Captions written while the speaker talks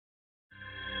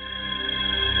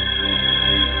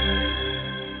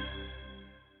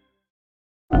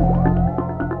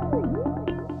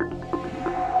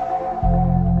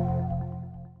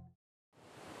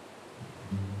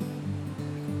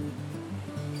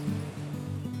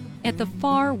At the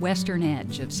far western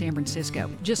edge of San Francisco,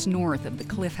 just north of the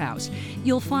Cliff House,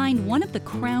 you'll find one of the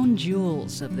crown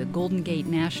jewels of the Golden Gate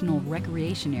National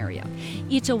Recreation Area.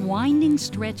 It's a winding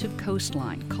stretch of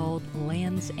coastline called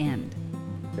Land's End.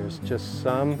 There's just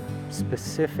some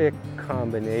specific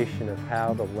combination of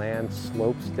how the land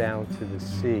slopes down to the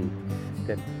sea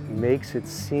that makes it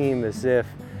seem as if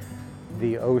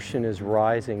the ocean is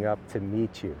rising up to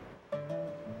meet you.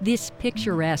 This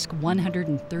picturesque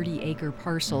 130-acre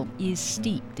parcel is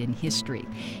steeped in history.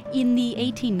 In the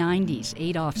 1890s,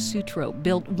 Adolf Sutro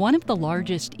built one of the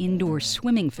largest indoor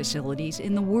swimming facilities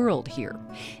in the world here.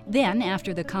 Then,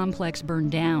 after the complex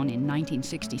burned down in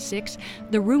 1966,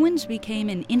 the ruins became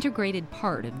an integrated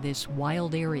part of this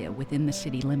wild area within the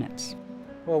city limits.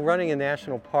 Well, running a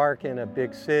national park in a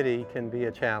big city can be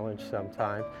a challenge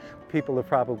sometimes. People have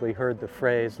probably heard the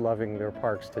phrase loving their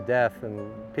parks to death, and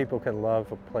people can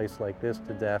love a place like this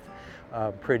to death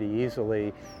pretty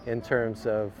easily in terms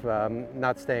of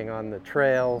not staying on the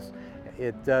trails.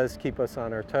 It does keep us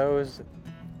on our toes.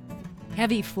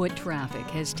 Heavy foot traffic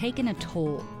has taken a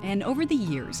toll, and over the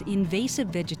years, invasive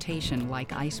vegetation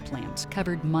like ice plants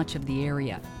covered much of the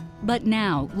area. But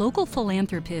now, local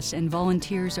philanthropists and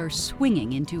volunteers are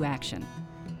swinging into action.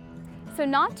 So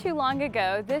not too long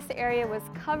ago, this area was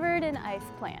covered in ice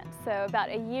plants. So about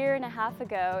a year and a half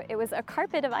ago, it was a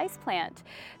carpet of ice plant.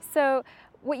 So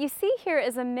what you see here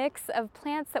is a mix of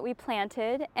plants that we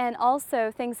planted and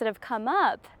also things that have come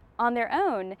up on their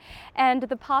own. And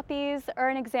the poppies are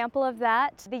an example of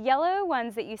that. The yellow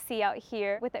ones that you see out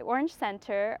here with the orange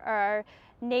center are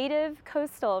native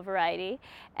coastal variety,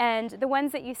 and the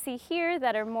ones that you see here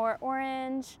that are more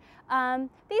orange,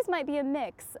 these might be a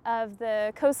mix of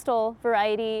the coastal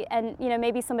variety, and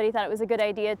maybe somebody thought it was a good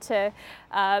idea to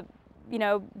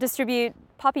distribute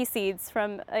poppy seeds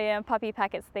from poppy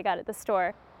packets they got at the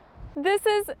store. This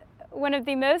is one of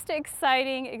the most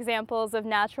exciting examples of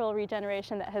natural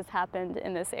regeneration that has happened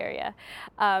in this area.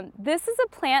 This is a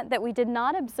plant that we did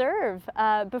not observe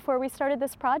before we started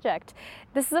this project.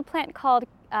 This is a plant called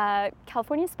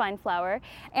California spineflower,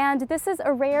 and this is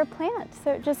a rare plant,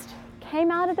 so it just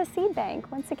came out of the seed bank.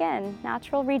 Once again,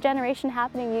 natural regeneration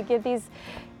happening. You give these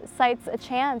sites a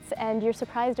chance and you're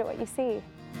surprised at what you see.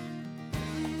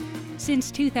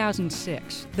 Since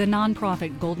 2006, the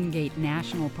nonprofit Golden Gate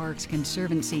National Parks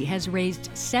Conservancy has raised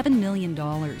 $7 million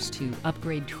to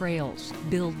upgrade trails,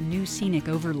 build new scenic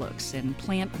overlooks, and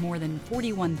plant more than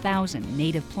 41,000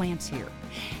 native plants here.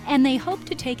 And they hope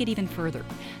to take it even further.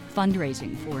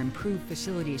 Fundraising for improved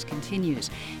facilities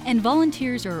continues, and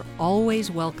volunteers are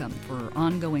always welcome for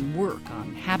ongoing work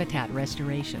on habitat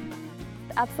restoration.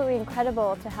 Absolutely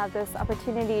incredible to have this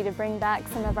opportunity to bring back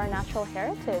some of our natural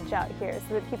heritage out here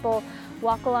so that people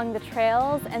walk along the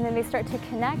trails and then they start to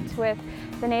connect with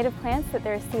the native plants that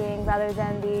they're seeing rather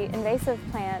than the invasive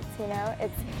plants.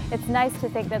 It's nice to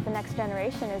think that the next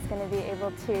generation is going to be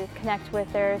able to connect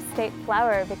with their state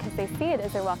flower because they see it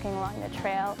as they're walking along the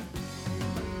trail.